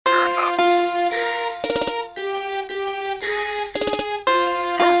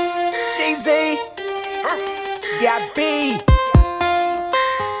Cheeze, got B.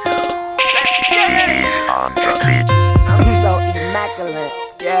 Cheeze on the beat. I'm so immaculate,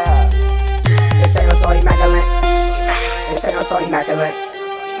 yeah. They say I'm so immaculate. They say I'm so immaculate.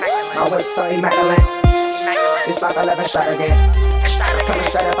 My whip's so immaculate. It's like I live a shot again. Coming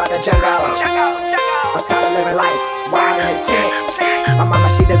straight up out the jungle. I'm tired of living life wild and intense. My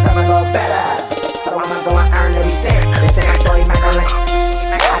mama, she deserve a little better, so I'ma go and earn every cent. They say I'm so immaculate.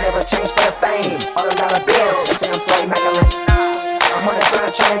 I never changed for the fame or the dollar bills. They say I'm so immaculate. I'm on the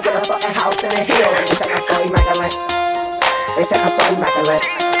ground trying to get a fucking house in the hills. They say I'm so immaculate. They say I'm so immaculate.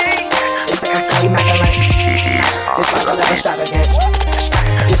 They say I'm so immaculate. It's like a living extravagant.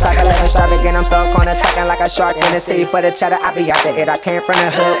 Just like a living extravagant, I'm stuck on attacking like a shark in the sea. For the cheddar, I be out the it. I came from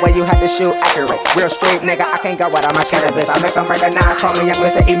the hood where you had to shoot accurate. Real street nigga, I can't go without my cannabis. I make them recognize, call me young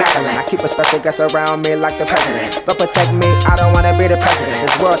Mr. Immaculate. I keep a special guest around me like the president. But protect me, I don't wanna be the president.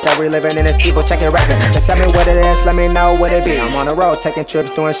 This world that we living in is evil, checking residence. And tell me what it is, let me know what it be. I'm on the road, taking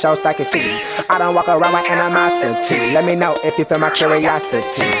trips, doing shows, stacking fees. I don't walk around with animosity. Let me know if you feel my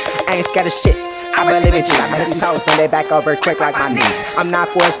curiosity. I ain't scared of shit, I believe in cheese. I make these hoes bend they back over quick like my knees. I'm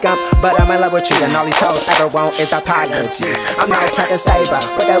not Forrest Gump, but I'm in love with trees. And all these hoes ever want is apologies. I'm not a Captain Saber,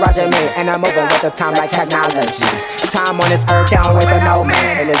 but they Roger me. And I'm moving with the time like technology. Time on this earth, don't wait for no man.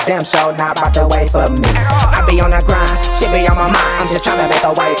 And this damn show not about to wait for me. I be on the grind, shit be on my mind. I'm just trying to make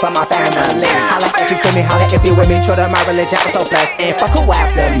a way for my family. Holla if you feel me, holla if you with me. True to my religion, I'm so blessed. And fuck who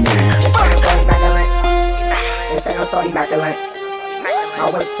after me. They say I'm so immaculate. They say I'm so immaculate. My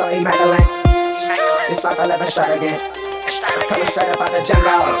whip's so immaculate. It's like I live extravagant. Coming straight up out the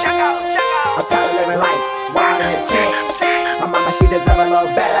jungle. I'm tired of living life wild and intense. My mama, she deserve a little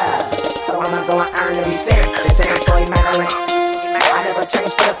better, so I'ma go and earn every cent. They say I'm so immaculate. I never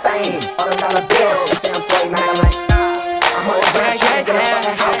changed for the fame or the dollar bills. They say I'm so immaculate. I'm on the ground trying to get a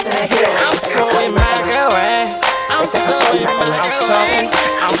fucking house in the hills. I'm so immaculate. They say I'm so immaculate.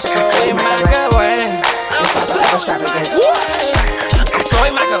 I'm so immaculate. It's like I live extravagant. I'm so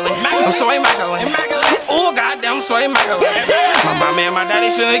immaculate. I'm so immaculate. Oh goddamn, I'm so immaculate. My mama and my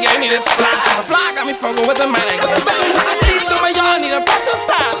daddy should've gave me this fly. The fly got me fucking with the mannequin. I see some of y'all need a personal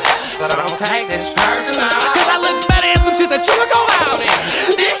stylist, so don't take this personal. Cause I look better in some shit that you would go out in.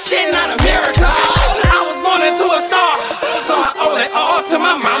 This shit not a miracle. I was born into a star, so I owe it all to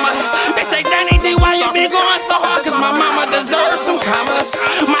my mama. They say, Danny D, why you be going so hard? Cause my mama deserves some commas.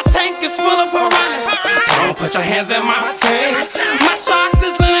 My tank is full of piranhas, so don't put your hands in my tank. My sharks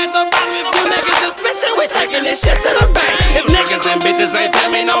is laying at the bottom. If you niggas just fishing, we taking this shit to the bank. If niggas and bitches ain't pay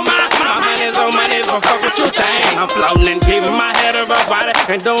me no mind, my money's on money, so fuck what you think. I'm floating and keeping my head above water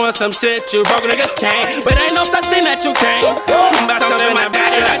and doing some shit you broke niggas can't. But ain't no such thing that you can't. But something my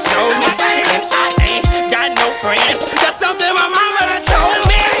daddy done showed me, and I ain't got no friends. That's something my mama done told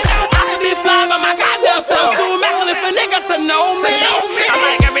me. I can be fly by my goddamn self, too immaculate for niggas to know me. I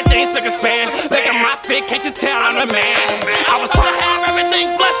like everything spick and span. Look at my fit, can't you tell I'm the man? I was taught to have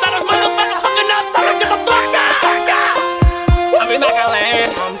everything blessed out of motherfuckers fucking up. Tell them get the fuck out. I'm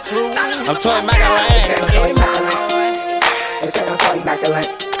immaculate. I'm too immaculate. They say I'm so immaculate. They say I'm so immaculate.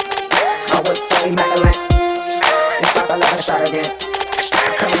 My whip's so immaculate. It's like I live extravagant.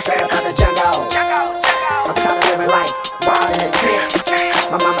 Coming straight up out the jungle. I'm tired of living life wild and intense.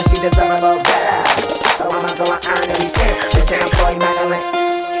 My mama, she deserve a little better, so I'ma go and earn every cent. They say I'm so immaculate.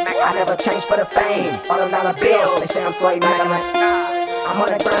 I never changed for the fame or the dollar bills. They say I'm so immaculate. I'm on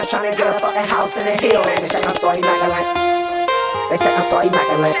the ground trying to get a fucking house in the hills. They say I'm so immaculate. They say I'm so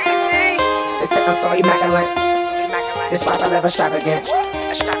immaculate. They say I'm so immaculate. It's like I live extravagant.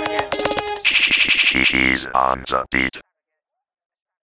 Cheeze on the beat.